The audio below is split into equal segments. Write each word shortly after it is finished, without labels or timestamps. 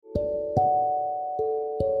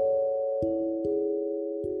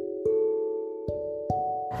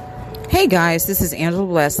Hey guys, this is Angela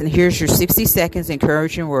Bless, and here's your 60 seconds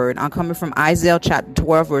encouraging word. I'm coming from Isaiah chapter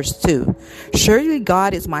 12, verse 2. Surely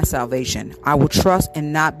God is my salvation. I will trust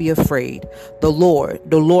and not be afraid. The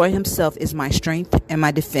Lord himself is my strength and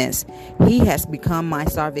my defense. He has become my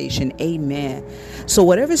salvation. Amen. So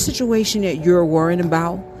whatever situation that you're worrying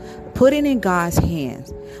about, put it in God's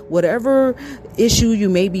hands. Whatever issue you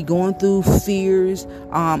may be going through, fears,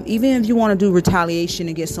 even if you want to do retaliation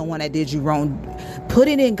against someone that did you wrong, put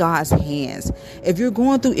it in God's hands. If you're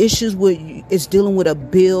going through issues with it's dealing with a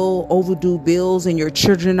bill, overdue bills, and your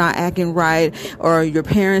children not acting right, or your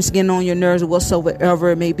parents getting on your nerves, or whatsoever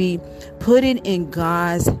it may be, put it in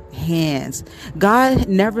God's hands. God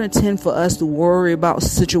never intended for us to worry about a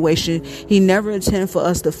situation. He never intended for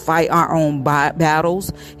us to fight our own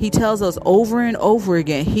battles. He tells us over and over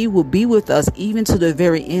again, He will be with us even to the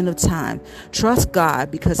very end of time. Trust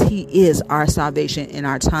God because He is our salvation in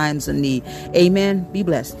our times of need. Amen. Be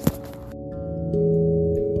blessed.